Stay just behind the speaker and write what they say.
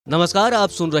नमस्कार, आप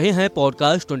सुन रहे हैं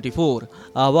पॉडकास्ट 24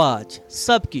 आवाज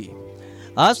सबकी।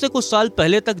 आज से कुछ साल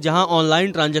पहले तक जहां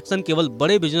ऑनलाइन ट्रांजैक्शन केवल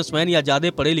बड़े बिजनेसमैन या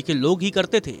ज्यादा पढ़े लिखे लोग ही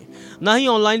करते थे, ना ही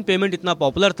ऑनलाइन पेमेंट इतना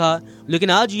पॉपुलर था। लेकिन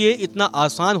आज ये इतना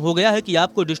आसान हो गया है कि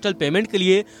आपको डिजिटल पेमेंट के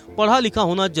लिए पढ़ा लिखा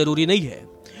होना जरूरी नहीं है।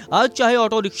 आज चाहे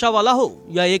ऑटो रिक्शा वाला हो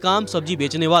या एक आम सब्जी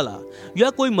बेचने वाला या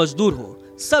कोई मजदूर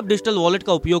हो, सब डिजिटल वॉलेट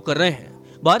का उपयोग कर रहे हैं।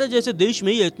 भारत जैसे देश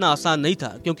में ये इतना आसान नहीं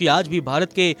था, क्योंकि आज भी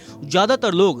भारत के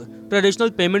ज्यादातर लोग ट्रेडिशनल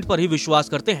पेमेंट पर ही विश्वास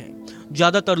करते हैं।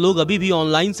 ज्यादातर लोग अभी भी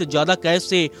ऑनलाइन से ज्यादा कैश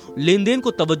से लेन देन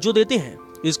को तवज्जो देते हैं।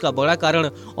 इसका बड़ा कारण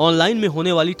ऑनलाइन में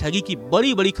होने वाली ठगी की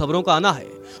बड़ी बड़ी खबरों का आना है।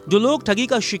 जो लोग ठगी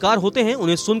का शिकार होते हैं,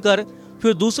 उन्हें सुनकर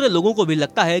फिर दूसरे लोगों को भी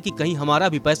लगता है कि कहीं हमारा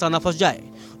भी पैसा ना फंस जाए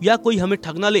या कोई हमें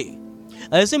ठग ना ले।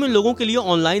 ऐसे में लोगों के लिए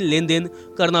ऑनलाइन लेन देन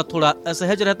करना थोड़ा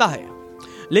असहज रहता है।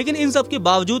 लेकिन इन सब के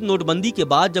बावजूद नोटबंदी के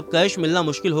बाद जब कैश मिलना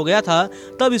मुश्किल हो गया था,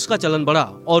 तब इसका चलन बढ़ा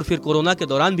और फिर कोरोना के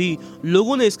दौरान भी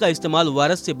लोगों ने इसका इस्तेमाल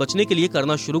वायरस से बचने के लिए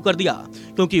करना शुरू कर दिया,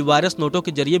 क्योंकि वायरस नोटों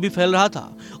के जरिए भी फैल रहा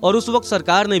था। और उस वक्त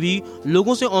सरकार ने भी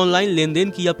लोगों से ऑनलाइन लेन देन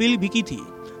की अपील भी की थी,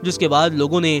 जिसके बाद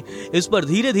लोगों ने इस पर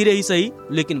धीरे धीरे ही सही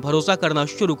लेकिन भरोसा करना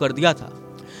शुरू कर दिया था।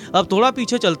 अब थोड़ा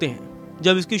पीछे चलते हैं,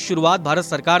 जब इसकी शुरुआत भारत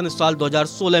सरकार ने साल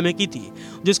 2016 में की थी,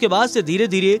 जिसके बाद से धीरे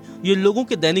धीरे ये लोगों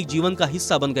के दैनिक जीवन का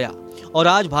हिस्सा बन गया और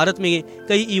आज भारत में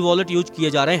कई ई वॉलेट यूज किए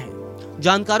जा रहे हैं।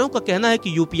 जानकारों का कहना है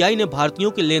कि यूपीआई ने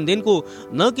भारतीयों के लेन देन को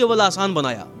न केवल आसान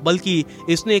बनाया, बल्कि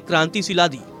इसने एक क्रांति सी ला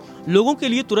दी। लोगों के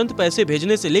लिए तुरंत पैसे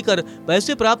भेजने से लेकर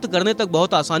पैसे प्राप्त करने तक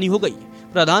बहुत आसानी हो गई।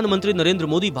 प्रधानमंत्री नरेंद्र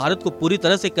मोदी भारत को पूरी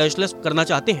तरह से कैशलेस करना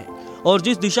चाहते हैं और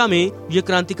जिस दिशा में ये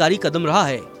क्रांतिकारी कदम रहा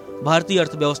है, भारतीय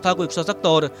अर्थव्यवस्था को एक सशक्त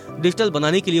और डिजिटल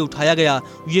बनाने के लिए उठाया गया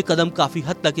ये कदम काफी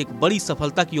हद तक एक बड़ी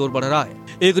सफलता की ओर बढ़ रहा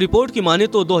है। एक रिपोर्ट की माने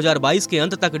तो 2022 के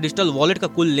अंत तक डिजिटल वॉलेट का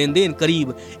कुल लेन देन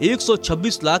करीब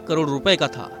 126 लाख करोड़ रुपए का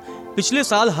था। पिछले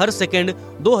साल हर सेकंड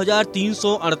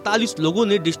 2348 लोगों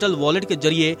ने डिजिटल वॉलेट के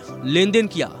जरिए लेन देन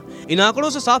किया। इन आंकड़ों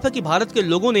से साफ है कि भारत के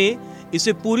लोगों ने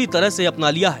इसे पूरी तरह से अपना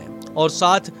लिया है और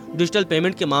साथ डिजिटल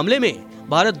पेमेंट के मामले में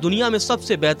भारत दुनिया में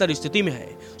सबसे बेहतर स्थिति में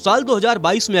है। साल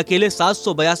 2022 में अकेले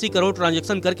 782 करोड़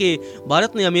ट्रांजैक्शन करके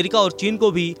भारत ने अमेरिका और चीन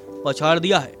को भी पछाड़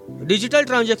दिया है। डिजिटल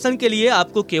ट्रांजैक्शन के लिए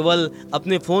आपको केवल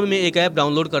अपने फोन में एक ऐप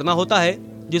डाउनलोड करना होता है,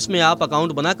 जिसमें आप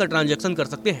अकाउंट बनाकर ट्रांजैक्शन कर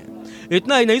सकते हैं।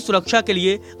 इतना ही नहीं, सुरक्षा के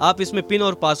लिए आप इसमें पिन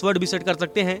और पासवर्ड भी सेट कर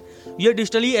सकते हैं। ये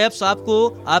डिजिटली एप्स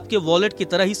आपको आपके वॉलेट की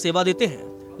तरह ही सेवा देते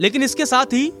हैं। लेकिन इसके साथ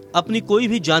ही अपनी कोई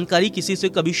भी जानकारी किसी से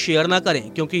कभी शेयर ना करें,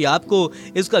 क्योंकि आपको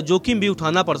इसका जोखिम भी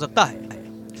उठाना पड़ सकता है।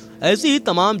 ऐसी ही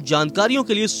तमाम जानकारियों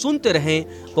के लिए सुनते रहें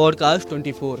पॉडकास्ट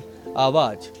 24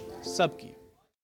 आवाज सबकी।